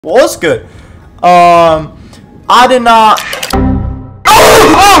Well, that's good. I did not.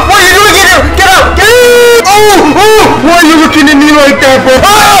 Oh! What are you doing? Get out! Get out! Get out! Oh! Why are you looking at me like that, bro?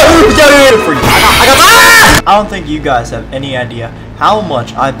 I don't think you guys have any idea how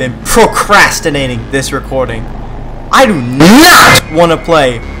much I've been procrastinating this recording. I do not want to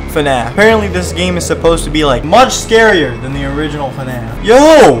play FNAF. Apparently, this game is supposed to be like much scarier than the original FNAF.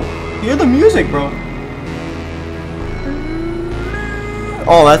 Yo! Hear the music, bro.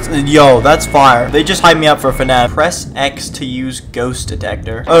 Oh, that's fire. They just hyped me up for FNAF. Press X to use ghost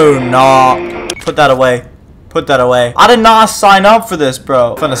detector. Oh, no. Put that away. Put that away. I did not sign up for this,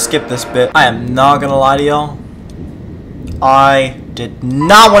 bro. I'm gonna skip this bit. I am not gonna lie to y'all. I did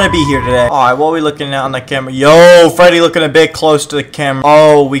not want to be here today. Alright, what are we looking at on the camera? Yo, Freddy looking a bit close to the camera.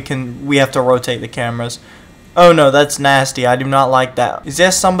 Oh, we have to rotate the cameras. Oh, no, that's nasty. I do not like that. Is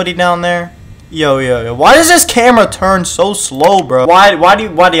there somebody down there? Yo. Why does this camera turn so slow, bro? Why do you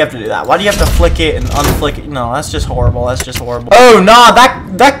have to do that? Why do you have to flick it and unflick it? No, that's just horrible. That's just horrible. Oh, nah,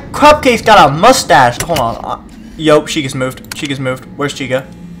 that cupcake's got a mustache. Hold on. Yo, Chica's moved. Chica's moved. Where's Chica?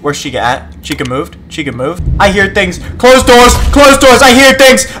 Where's Chica at? Chica moved. Chica moved. I hear things. Close doors. Close doors. I hear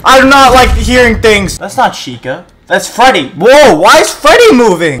things. I do not like hearing things. That's not Chica. That's Freddy. Whoa, why is Freddy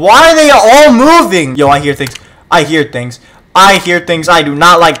moving? Why are they all moving? Yo, I hear things. I hear things. I hear things. I do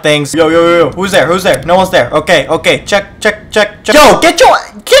not like things. Yo. Who's there? Who's there? No one's there. Okay. Check. Yo, get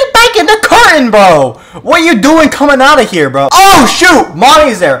back in the curtain, bro. What are you doing coming out of here, bro? Oh, shoot.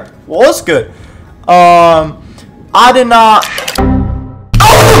 Monty's there. Well, that's good. I did not.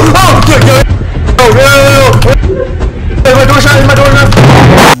 My door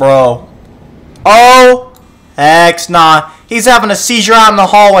shut. Bro. Oh, heck nah. He's having a seizure out in the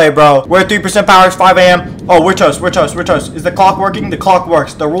hallway, bro. We're at 3% power. It's 5 a.m. Oh, we're toast. Is the clock working? The clock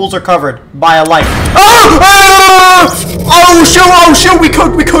works. The rules are covered by a light. Oh, shoot.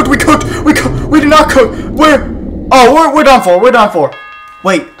 We did not cook. We're done for. We're done for.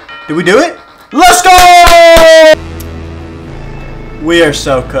 Wait, did we do it? Let's go! We are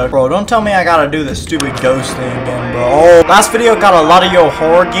so cooked. Bro, don't tell me I gotta do this stupid ghost thing again, bro. Oh, last video got a lot of your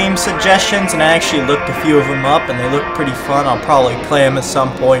horror game suggestions, and I actually looked a few of them up, and they look pretty fun. I'll probably play them at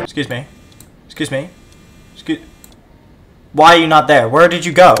some point. Excuse me. Why are you not there? Where did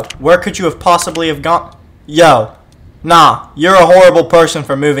you go? Where could you have possibly have gone? Yo. Nah, you're a horrible person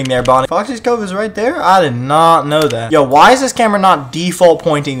for moving there, Bonnie. Foxy's Cove is right there? I did not know that. Yo, why is this camera not default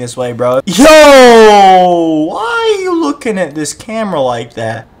pointing this way, bro? Yo! Why are you looking at this camera like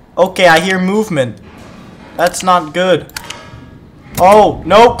that? Okay, I hear movement. That's not good. Oh,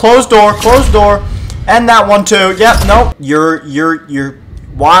 no, closed door. And that one too. Yep, no. You're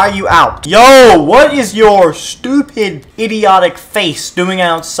why are you out? Yo, what is your stupid, idiotic face doing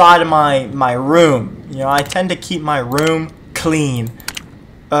outside of my room? You know, I tend to keep my room clean.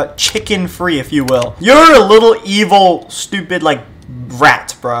 Chicken free, if you will. You're a little evil, stupid, like,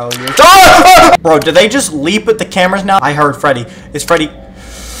 rat, bro. Bro, did they just leap at the cameras now? I heard Freddy. Is Freddy...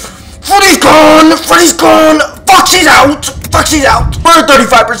 Freddy's gone! Foxy's out! We're at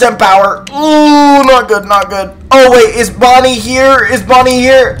 35% power. Ooh, not good. Oh, wait, is Bonnie here?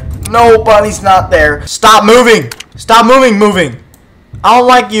 No, Bonnie's not there. Stop moving. I don't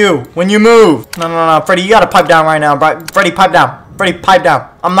like you when you move. No. Freddy, you gotta pipe down right now, bro. Freddy, pipe down.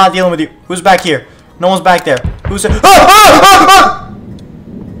 I'm not dealing with you. Who's back here? No one's back there. Who's there?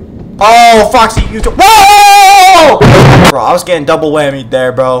 Oh, Foxy, you whoa! Bro, I was getting double whammied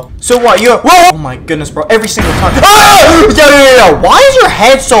there, bro. So what, whoa! Oh my goodness, bro, every single time. Yo, why is your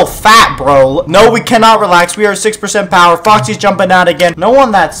head so fat, bro? No, we cannot relax. We are at 6% power. Foxy's jumping out again. No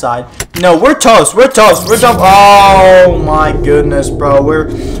on that side. No, we're toast. We're done. Oh my goodness, bro. We're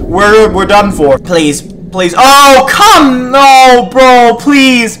done for. Please. Oh, come no, bro.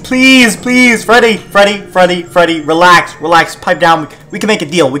 Please. Freddy. Relax. Pipe down. We can make a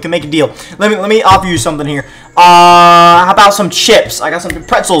deal. Let me offer you something here. How about some chips? I got some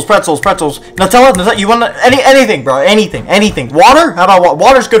pretzels. Nutella. You want anything, bro? Anything. Water? How about water?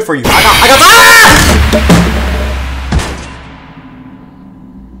 Water's good for you. I got.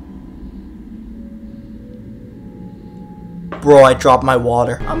 Bro, I dropped my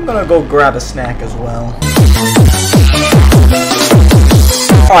water. I'm gonna go grab a snack as well.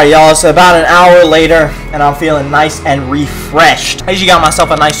 Alright, y'all, it's about an hour later, and I'm feeling nice and refreshed. I usually got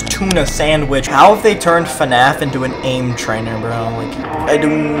myself a nice tuna sandwich. How have they turned FNAF into an aim trainer, bro? Like, I do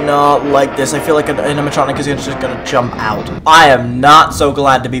not like this. I feel like an animatronic is just gonna jump out. I am not so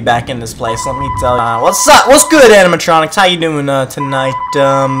glad to be back in this place, let me tell you. What's up? What's good, animatronics? How you doing tonight?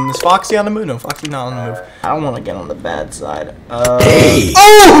 Is Foxy on the move? No, Foxy's not on the move. I don't want to get on the bad side. Hey!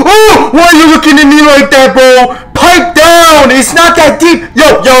 Oh! Why are you looking at me like that, bro? pipe down. It's not that deep.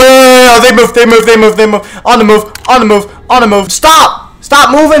 Yo. They move. On the move.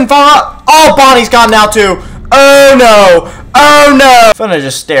 Stop moving, far. Oh, Bonnie's gone now too. Oh no. I'm gonna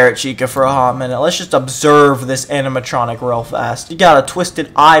just stare at Chica for a hot minute. Let's just observe this animatronic real fast. You got a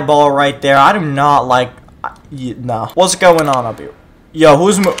twisted eyeball right there. I do not like. No. What's going on up here? Yo, who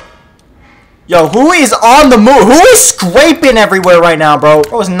is on the move? Who is scraping everywhere right now, bro?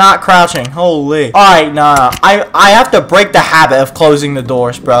 Bro is not crouching. Holy. Alright, nah. I have to break the habit of closing the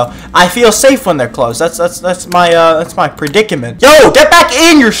doors, bro. I feel safe when they're closed. That's my predicament. Yo, get back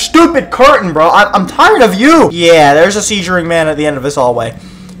in, your stupid curtain, bro. I'm tired of you. Yeah, there's a seizuring man at the end of this hallway.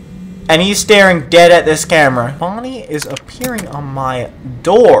 And he's staring dead at this camera. Bonnie is appearing on my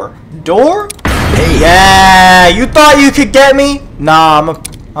door. Door? Hey. Yeah, you thought you could get me? Nah,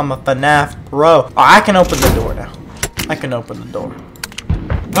 I'm a FNAF pro. Oh, I can open the door now. I can open the door.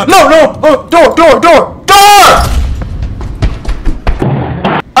 No! Oh, door!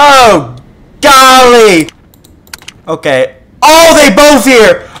 Oh, golly! Okay. Oh, they both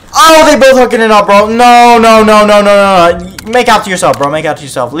here! Oh, they both hooking it up, bro. No. Make out to yourself, bro. Make out to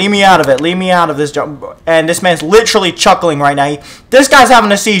yourself. Leave me out of it. Leave me out of this job. And this man's literally chuckling right now. This guy's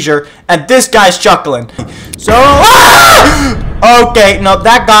having a seizure, and this guy's chuckling. So, okay, no,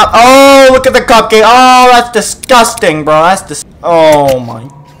 that got. Oh, look at the cupcake. Oh, that's disgusting, bro. Oh my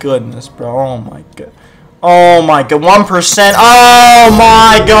goodness, bro. Oh my god. 1%. Oh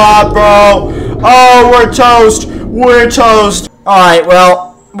my god, bro. Oh, we're toast. All right, well.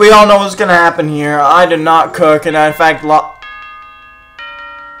 We all know what's gonna happen here. I did not cook, and I, in fact, I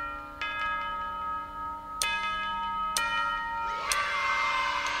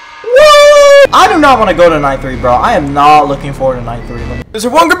do not want to go to night 3, bro. I am not looking forward to night 3. Is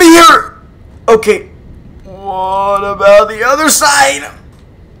there one gonna be here? Okay. What about the other side?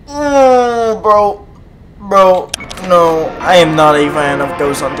 Bro, no. I am not a fan of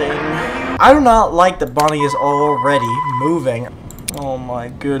ghost hunting. I do not like that Bonnie is already moving. Oh my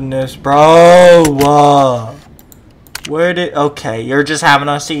goodness, bro. Okay, you're just having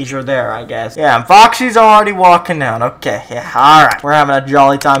a seizure there, I guess. Yeah, and Foxy's already walking down. Okay, yeah, alright. We're having a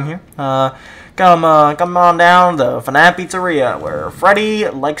jolly time here. Come on down to the FNAF Pizzeria, where Freddy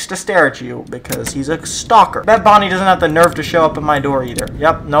likes to stare at you because he's a stalker. Bet Bonnie doesn't have the nerve to show up at my door either.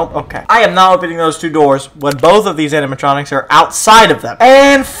 Yep, nope, okay. I am not opening those 2 doors when both of these animatronics are outside of them.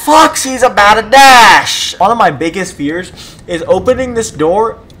 And Foxy's about to dash! One of my biggest fears is opening this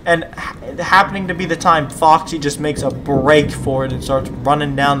door and happening to be the time Foxy just makes a break for it and starts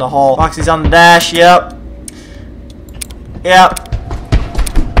running down the hall. Foxy's on the dash, yep.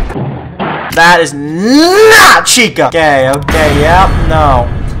 That is not Chica. Okay, yep, no.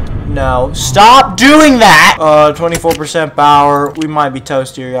 Stop doing that. 24% power. We might be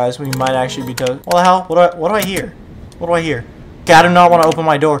toast here, guys. We might actually be toast. What the hell? What do I hear? Okay, I do not want to open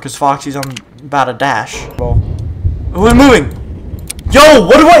my door because Foxy's about to dash. Well, who's moving?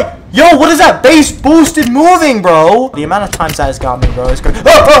 Yo, what is that base boosted moving, bro? The amount of times that has got me, bro, is crazy.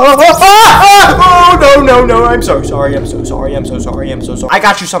 Oh, no, I'm so sorry. I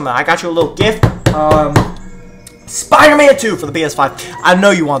got you something. I got you a little gift. Spider-Man 2 for the PS5. I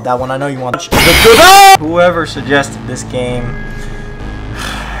know you want that one. Whoever suggested this game,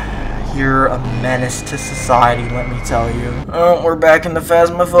 you're a menace to society, let me tell you. Oh, we're back in the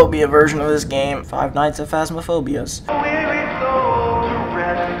Phasmophobia version of this game. 5 Nights at Phasmophobias.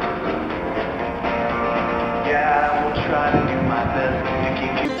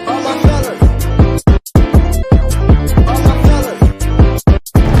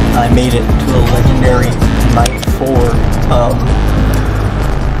 I made it to a legendary night 4.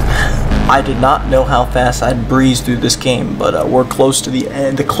 I did not know how fast I'd breeze through this game, but we're close to the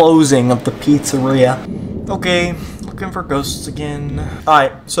end, the closing of the pizzeria. Okay, looking for ghosts again.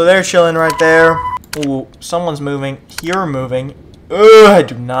 Alright, so they're chilling right there. Ooh, someone's moving. You're moving. Ugh, I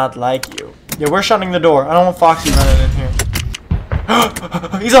do not like you. Yeah, we're shutting the door. I don't want Foxy running in here.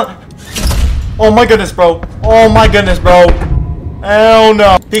 He's on. Oh my goodness, bro. Hell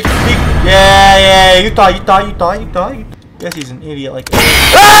no. Peek. Yeah. You thought. Guess he's an idiot like that.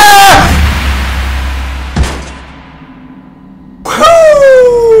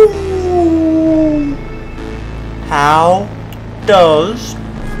 How does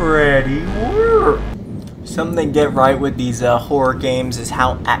Freddy work? Something to get right with these horror games is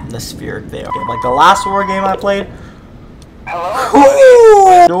how atmospheric they are. Like the last horror game I played.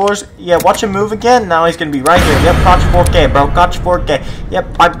 Hello? Doors. Yeah, watch him move again. Now he's gonna be right here. Yep, got your 4K, bro. Got your 4K.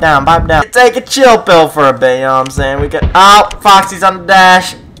 Yep, pipe down. Take a chill pill for a bit, you know what I'm saying? We got. Oh, Foxy's on the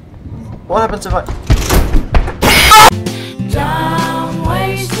dash. What happens if I.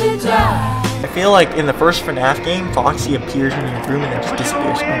 feel like in the first FNAF game, Foxy appears in your room and then just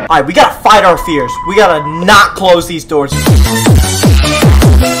disappears. Alright, we gotta fight our fears. We gotta not close these doors.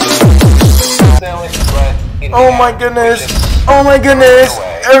 Oh my goodness. Oh my goodness.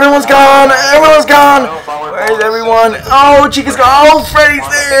 Everyone's gone. Everyone's gone. Where's everyone? Oh, Chica's gone. Oh, Freddy's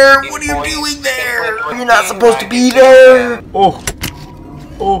there. What are you doing there? You're not supposed to be there. Oh.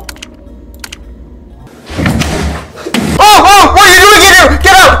 Oh. Oh, what are you doing in here?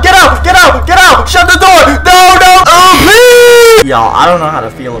 Get out, get out, get out, get out. Shut the door. No, no. Oh, please. Y'all, I don't know how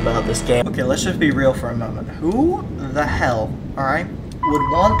to feel about this game. Okay, let's just be real for a moment. Who the hell, all right,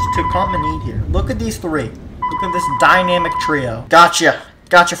 would want to come and eat here? Look at these three. Look at this dynamic trio. Gotcha.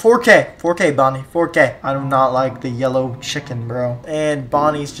 Gotcha. 4K. 4K, Bonnie. 4K. I do not like the yellow chicken, bro. And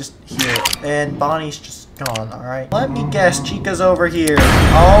Bonnie's just here. And Bonnie's just gone, alright? Let me guess. Chica's over here.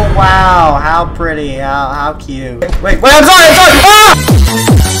 Oh, wow. How pretty. How cute. Wait, I'm sorry. Ah!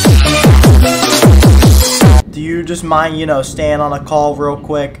 Do you just mind, you know, staying on a call real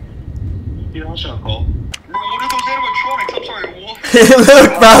quick? Yeah, I'll stay on a call. What are those animatronics? I'm sorry, what?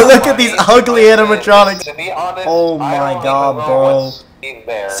 Look, bro. Look at these ugly animatronics. Oh, my God, bro.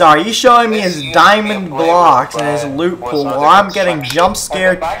 Sorry, he's showing me his diamond blocks and his loot pool while I'm getting jump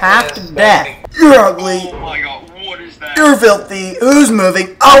scared half to death. You're ugly. Oh my God, what is that? You're filthy. Who's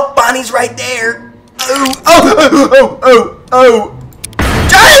moving? Oh, Bonnie's right there. Oh.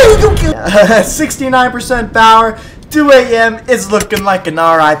 Dang! 69% power. 2 a.m. is looking like an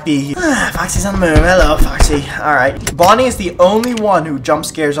RIP. Foxy's on the move. Hello, Foxy. Alright. Bonnie is the only one who jump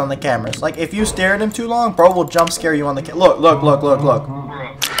scares on the cameras. Like, if you stare at him too long, bro will jump scare you on the camera. Look.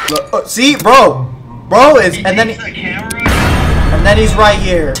 Look. See, bro. Bro is, and then he's right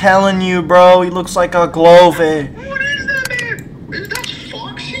here. Telling you, bro, he looks like a glowfish. What is that, man? That's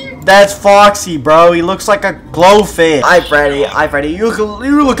Foxy? That's Foxy, bro. He looks like a glowfish. Hi, Freddy. You're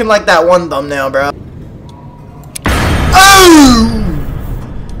looking like that one thumbnail, bro. Oh!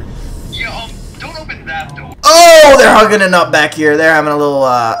 Yeah, don't open that door. Oh, they're hugging it up back here. They're having a little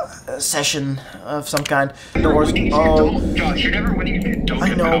session of some kind. Doors. Oh. Josh, you're never winning if you don't.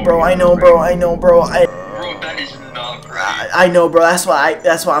 I know, bro. Bro, that is not right. I know, bro. That's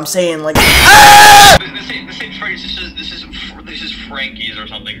what I'm saying. Like, This ain't Freddy's. This is Frankie's or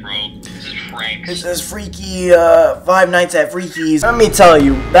something, bro. This is Frank's. This is Freaky. 5 Nights at Freaky's. Let me tell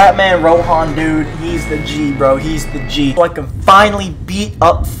you, that man Rohan, dude, he's the G, bro. He's the G. So I can finally beat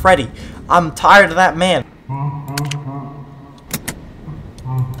up Freddy. I'm tired of that man.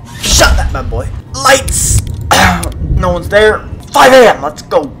 Shut that bad boy. Lights. No one's there. 5 a.m. Let's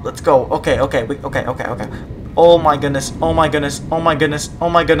go. Okay. Oh my goodness.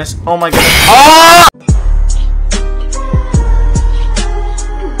 Oh!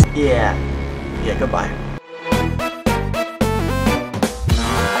 Yeah, goodbye.